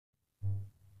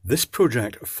This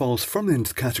project falls firmly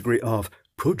into the category of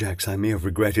projects I may have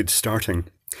regretted starting.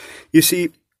 You see,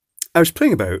 I was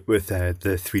playing about with the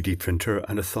 3D printer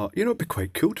and I thought, it'd be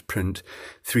quite cool to print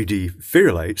 3D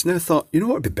fairy lights. And I thought, what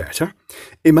would be better?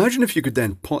 Imagine if you could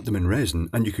then pot them in resin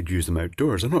and you could use them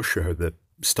outdoors. I'm not sure how the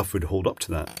stuff would hold up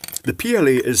to that. The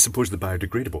PLA is supposedly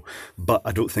biodegradable, but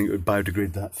I don't think it would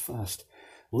biodegrade that fast.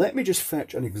 Let me just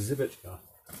fetch an exhibit.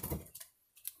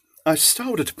 I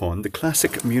styled it upon the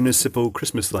classic municipal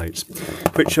Christmas lights,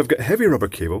 which have got a heavy rubber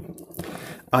cable,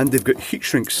 and they've got heat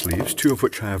shrink sleeves, 2 of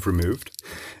which I have removed,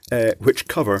 which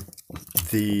cover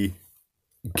the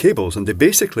cables, and they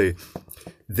basically,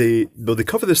 they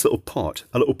cover this little pot,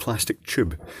 a little plastic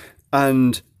tube,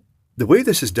 and the way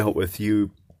this is dealt with,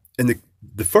 in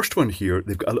the first one here,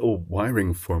 they've got a little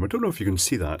wiring form. I don't know if you can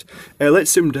see that.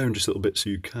 Let's zoom down just a little bit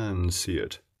so you can see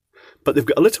it. But they've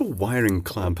got a little wiring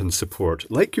clamp and support,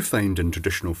 like you find in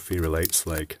traditional fairy lights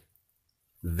like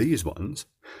these ones,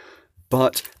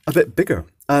 but a bit bigger.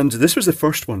 And this was the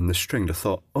first one in the string. I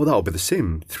thought, that'll be the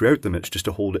same throughout them. It's just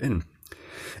to hold it in.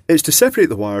 It's to separate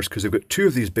the wires because they've got 2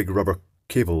 of these big rubber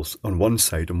cables on one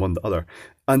side and one the other.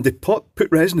 And they put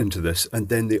resin into this, and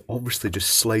then they obviously just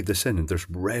slide this in, and there's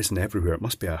resin everywhere. It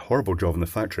must be a horrible job in the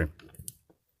factory.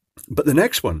 But the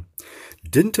next one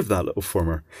didn't have that little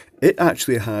former. It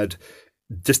actually had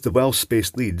just the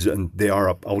well-spaced leads, and they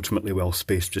are ultimately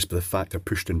well-spaced just by the fact they're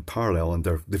pushed in parallel, and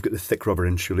they've got the thick rubber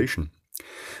insulation.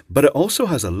 But it also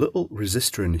has a little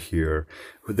resistor in here,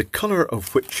 with the colour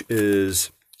of which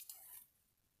is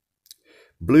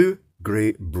blue,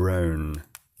 grey, brown.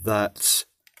 That's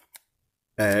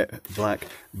black,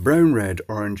 brown, red,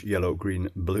 orange, yellow, green,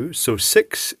 blue. So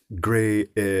 6 grey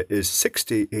is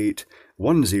 680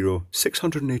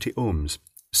 680 ohms.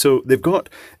 So they've got,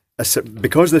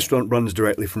 because this runs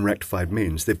directly from rectified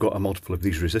mains, they've got a multiple of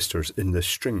these resistors in this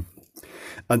string.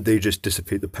 And they just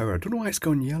dissipate the power. I don't know why it's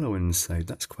gone yellow inside.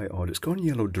 That's quite odd. It's gone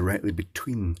yellow directly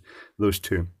between those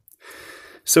two.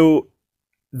 So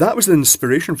that was the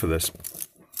inspiration for this.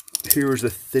 Here's the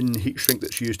thin heat shrink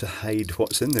that's used to hide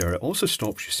what's in there. It also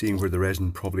stops you seeing where the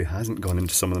resin probably hasn't gone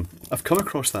into some of them. I've come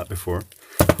across that before,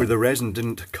 where the resin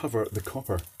didn't cover the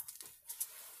copper.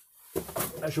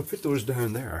 I shall put those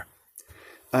down there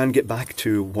and get back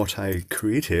to what I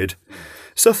created.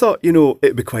 So I thought,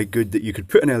 it'd be quite good that you could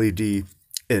put an LED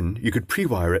in, you could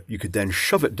pre-wire it, you could then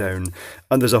shove it down,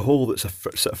 and there's a hole that's a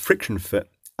sort of friction fit,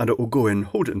 and it will go in,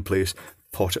 hold it in place,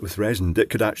 pot it with resin that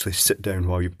could actually sit down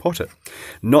while you pot it.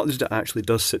 Not that it actually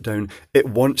does sit down, it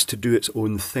wants to do its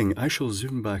own thing. I shall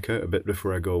zoom back out a bit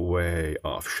before I go way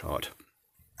off shot.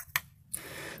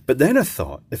 But then I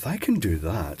thought, if I can do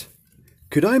that,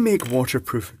 could I make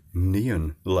waterproof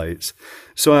neon lights?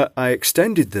 So I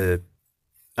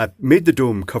made the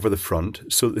dome cover the front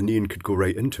so that the neon could go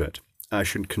right into it. I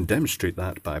can demonstrate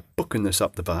that by booking this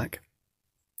up the back.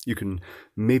 You can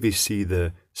maybe see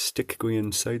the stick going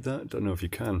inside that. Don't know if you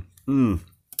can.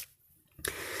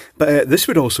 But this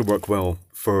would also work well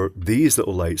for these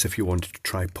little lights if you wanted to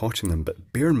try potting them.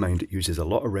 But bear in mind it uses a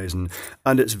lot of resin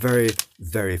and it's very,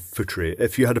 very footery.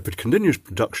 If you had a continuous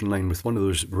production line with one of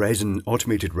those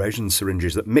automated resin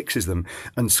syringes that mixes them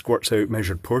and squirts out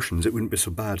measured portions, it wouldn't be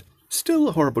so bad. Still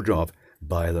a horrible job.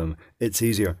 Buy them. It's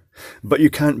easier. But you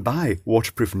can't buy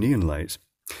waterproof neon lights.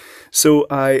 So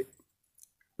I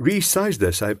resized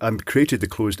this. I created the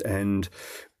closed end.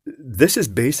 This is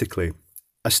basically,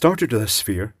 I started with a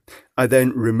sphere. I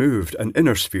then removed an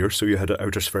inner sphere, so you had an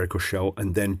outer spherical shell,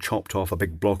 and then chopped off a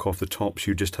big block off the top, so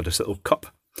you just had this little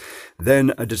cup.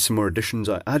 Then I did some more additions.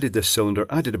 I added this cylinder,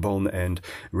 added a ball on the end,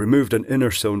 removed an inner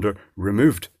cylinder,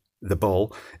 removed the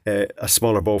ball, a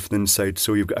smaller ball from the inside,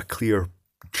 so you've got a clear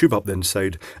tube up the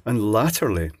inside. And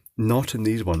latterly, not in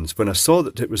these ones, when I saw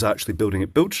that it was actually building,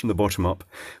 it builds from the bottom up.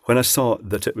 When I saw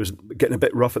that it was getting a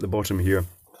bit rough at the bottom here,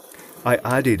 I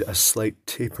added a slight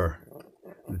taper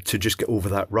to just get over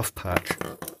that rough patch.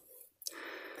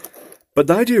 But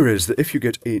the idea is that if you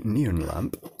get a neon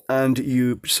lamp and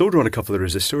you solder on a couple of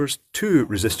resistors, 2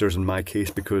 resistors in my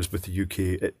case, because with the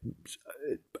UK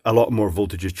a lot more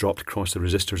voltage is dropped across the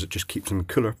resistors, it just keeps them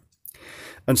cooler,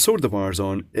 and solder the wires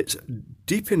on, it's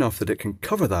deep enough that it can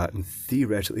cover that and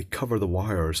theoretically cover the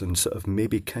wires and sort of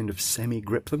maybe kind of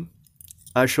semi-grip them.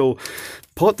 I shall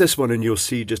pot this one and you'll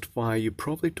see just why you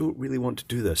probably don't really want to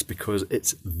do this, because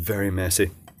it's very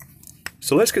messy.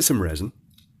 So let's get some resin,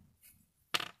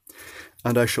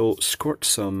 and I shall squirt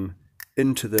some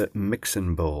into the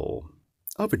mixing bowl.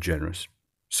 I'll be generous.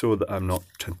 so that I'm not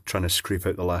trying to scrape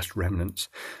out the last remnants.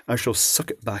 I shall suck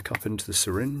it back up into the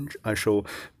syringe. I shall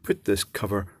put this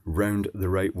cover round the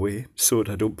right way so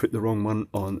that I don't put the wrong one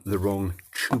on the wrong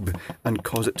tube and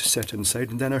cause it to set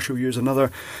inside. And then I shall use another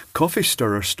coffee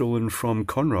stirrer stolen from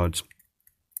Conrad's.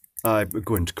 I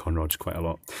go into Conrad's quite a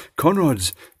lot.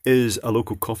 Conrad's is a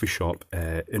local coffee shop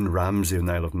in Ramsey in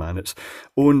the Isle of Man. It's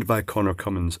owned by Connor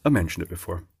Cummins. I mentioned it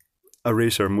before. A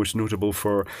racer most notable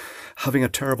for having a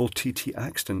terrible TT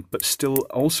accident, but still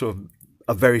also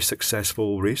a very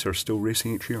successful racer, still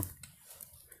racing each year.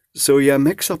 So yeah,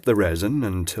 mix up the resin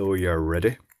until you're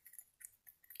ready.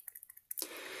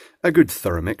 A good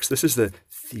thorough mix. This is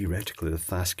theoretically the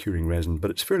fast curing resin, but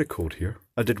it's fairly cold here.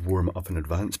 I did warm it up in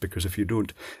advance because if you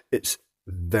don't, it's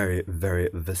very, very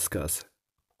viscous.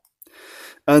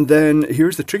 And then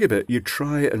here's the tricky bit. You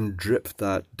try and drip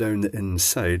that down the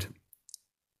inside,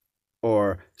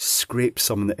 or scrape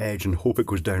some on the edge and hope it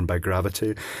goes down by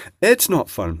gravity. It's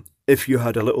not fun. If you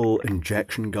had a little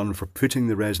injection gun for putting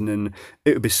the resin in,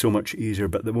 it would be so much easier,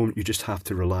 but at the moment you just have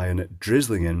to rely on it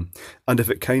drizzling in, and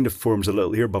if it kind of forms a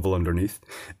little air bubble underneath,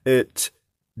 it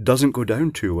doesn't go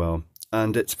down too well,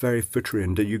 and it's very footery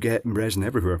and you get resin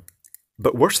everywhere.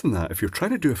 But worse than that, if you're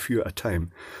trying to do a few at a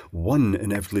time, one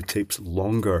inevitably takes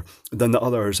longer than the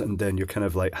others, and then you're kind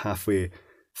of like halfway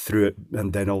through it,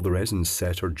 and then all the resin's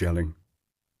set or gelling.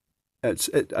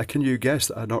 Can you guess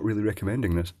that I'm not really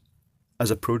recommending this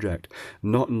as a project?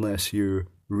 Not unless you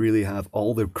really have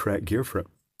all the correct gear for it.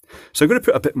 So I'm going to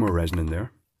put a bit more resin in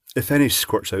there. If any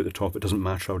squirts out the top, it doesn't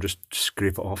matter. I'll just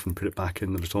scrape it off and put it back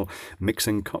in the little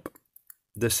mixing cup.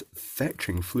 This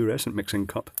fetching fluorescent mixing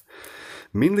cup.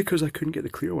 Mainly because I couldn't get the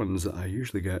clear ones that I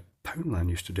usually get. Poundland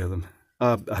used to do them.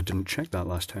 I didn't check that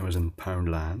last time I was in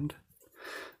Poundland.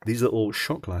 These little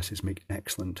shot glasses make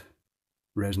excellent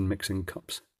resin mixing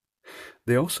cups.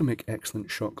 They also make excellent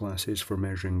shot glasses for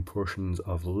measuring portions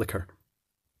of liquor.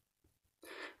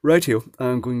 Rightio,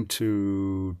 I'm going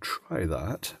to try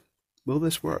that. Will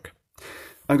this work?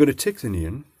 I'm going to take the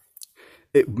neon.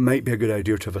 It might be a good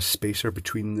idea to have a spacer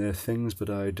between the things, but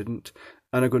I didn't.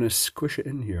 And I'm going to squish it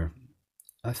in here.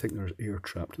 I think there's air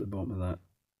trapped at the bottom of that.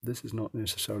 This is not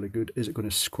necessarily good. Is it going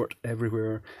to squirt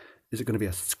everywhere? Is it going to be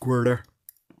a squirter?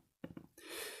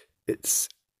 It's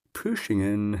pushing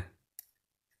in.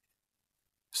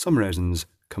 Some resin's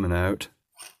coming out.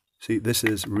 See, this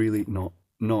is really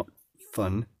not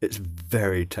fun. It's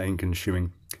very time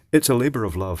consuming. It's a labour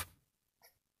of love.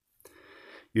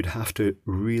 You'd have to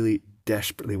really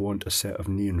desperately want a set of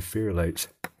neon fairy lights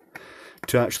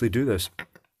to actually do this.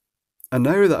 And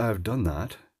now that I've done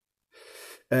that,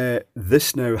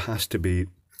 this now has to be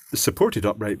supported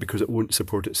upright because it won't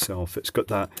support itself. It's got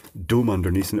that dome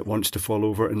underneath and it wants to fall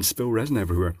over and spill resin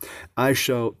everywhere. I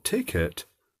shall take it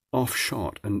off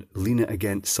shot and lean it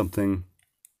against something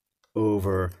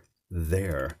over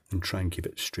there and try and keep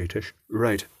it straightish.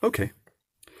 Right, okay.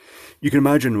 You can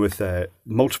imagine with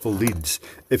multiple leads,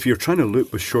 if you're trying to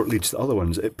loop with short leads to other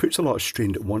ones, it puts a lot of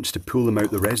strain. It wants to pull them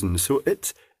out the resin. So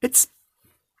it's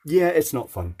not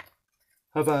fun.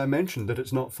 Have I mentioned that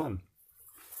it's not fun?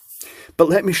 But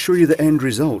let me show you the end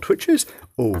result, which is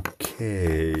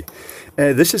okay.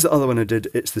 This is the other one I did.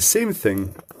 It's the same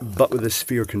thing, but with the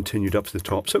sphere continued up to the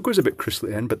top. So it goes a bit crystal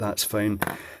at the end, but that's fine.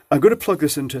 I'm going to plug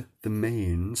this into the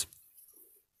mains,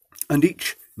 and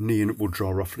each neon will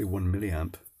draw roughly 1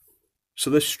 milliamp. So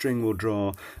this string will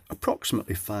draw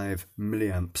approximately 5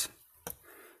 milliamps.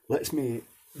 Let me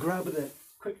grab the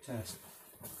quick test.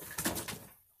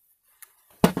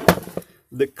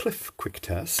 The Cliff quick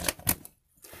test.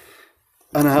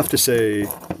 And I have to say,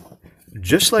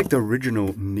 just like the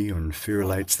original neon fairy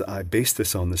lights that I based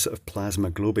this on, the sort of plasma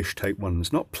globe-ish type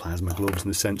ones, not plasma globes in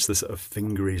the sense the sort of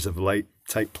fingeries of light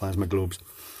type plasma globes,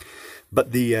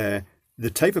 but the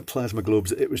type of plasma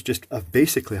globes, it was just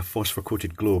basically a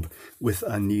phosphor-coated globe with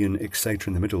a neon exciter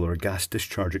in the middle, or a gas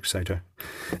discharge exciter.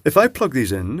 If I plug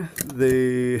these in,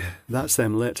 that's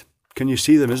them lit. Can you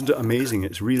see them? Isn't it amazing?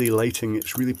 It's really lighting,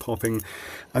 it's really popping.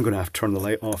 I'm going to have to turn the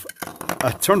light off.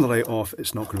 I turn the light off,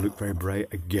 it's not going to look very bright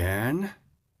again.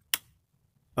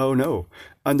 Oh no.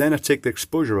 And then I take the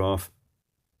exposure off,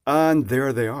 and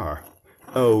there they are.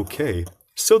 Okay.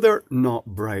 So they're not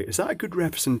bright. Is that a good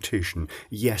representation?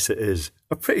 Yes, it is.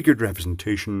 A pretty good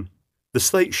representation. The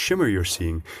slight shimmer you're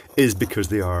seeing is because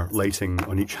they are lighting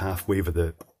on each half wave of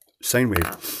the sine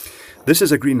wave. This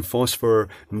is a green phosphor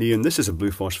neon. This is a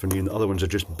blue phosphor neon. The other ones are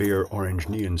just bare orange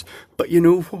neons. But you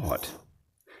know what?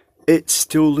 It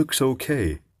still looks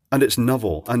okay. And it's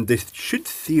novel. And they should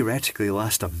theoretically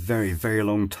last a very, very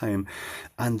long time.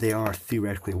 And they are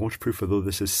theoretically waterproof, although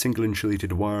this is single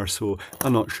insulated wire, so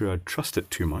I'm not sure I'd trust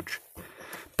it too much.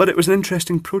 But it was an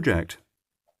interesting project.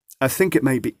 I think it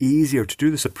might be easier to do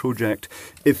this a project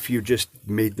if you just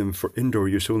made them for indoor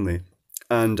use only.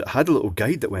 And I had a little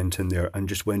guide that went in there and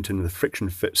just went into the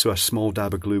friction fit, so a small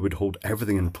dab of glue would hold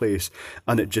everything in place,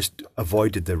 and it just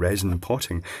avoided the resin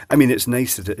potting. I mean, it's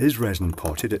nice that it is resin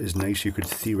potted. It is nice you could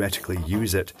theoretically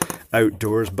use it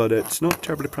outdoors, but it's not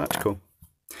terribly practical.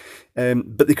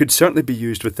 But they could certainly be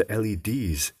used with the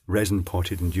LEDs, resin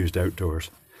potted and used outdoors.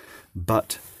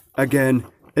 But again,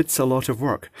 it's a lot of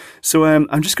work. So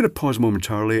I'm just going to pause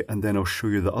momentarily, and then I'll show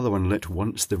you the other one lit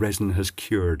once the resin has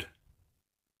cured.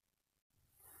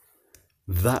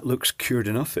 That looks cured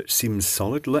enough. It seems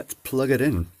solid. Let's plug it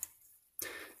in.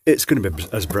 It's going to be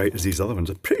as bright as these other ones.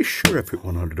 I'm pretty sure I put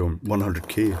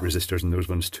 100k resistors in those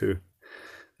ones too.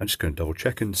 I'm just going to double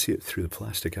check and see it through the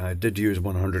plastic. I did use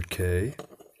 100k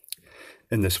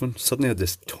in this one. Suddenly I had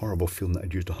this horrible feeling that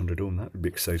I'd used 100 ohm. That would be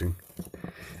exciting.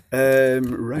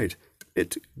 Right.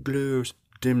 It glows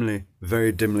dimly,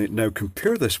 very dimly. Now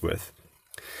compare this with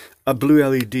a blue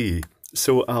LED.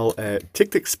 So I'll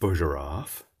take the exposure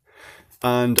off,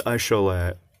 and I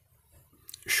shall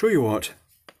show you what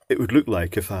it would look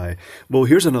like if well,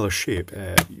 here's another shape.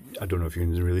 I don't know if you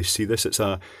can really see this. It's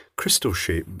a crystal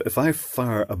shape. If I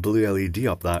fire a blue LED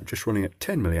up that, just running at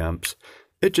 10 milliamps,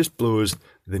 it just blows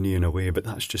the neon away. But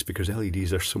that's just because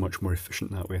LEDs are so much more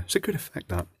efficient that way. So it could affect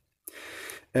that.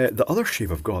 The other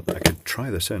shape I've got that I could try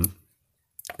this in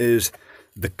is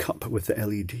the cup with the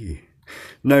LED.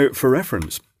 Now, for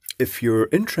reference, if you're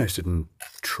interested in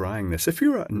trying this, if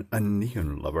you're a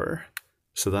neon lover,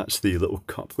 so that's the little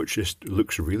cup which just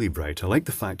looks really bright. I like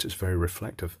the fact it's very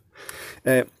reflective.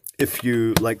 If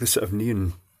you like this sort of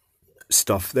neon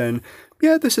stuff, then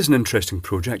yeah, this is an interesting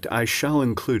project. I shall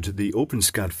include the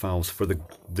OpenSCAD files for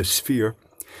the sphere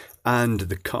and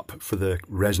the cup for the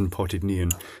resin potted neon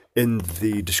in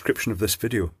the description of this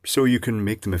video, so you can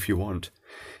make them if you want.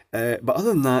 But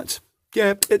other than that,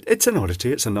 yeah, it's an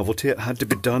oddity, it's a novelty. It had to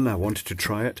be done. I wanted to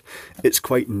try it. It's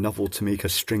quite novel to make a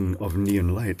string of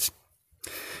neon lights.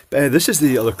 This is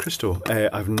the other crystal.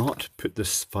 I've not put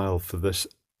this file for this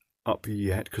up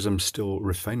yet because I'm still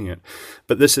refining it.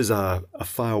 But this is a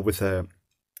file with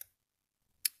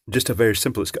just a very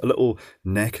simple, it's got a little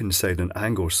neck inside an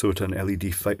angle so that an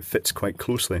LED fits quite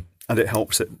closely, and it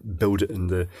helps it build it in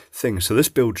the thing. So this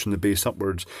builds from the base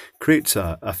upwards, creates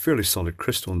a fairly solid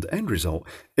crystal, and the end result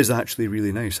is actually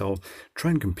really nice. I'll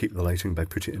try and compete with the lighting by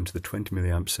putting it into the 20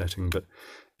 milliamp setting, but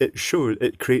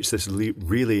it creates this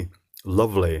really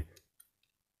lovely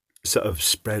sort of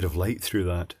spread of light through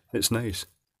that. It's nice.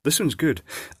 This one's good.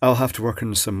 I'll have to work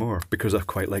on some more because I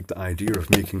quite like the idea of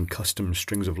making custom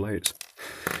strings of lights.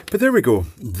 But there we go.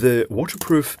 The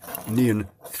waterproof neon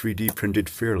 3D printed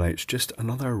fair lights. Just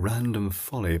another random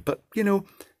folly. But, you know,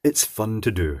 it's fun to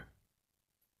do.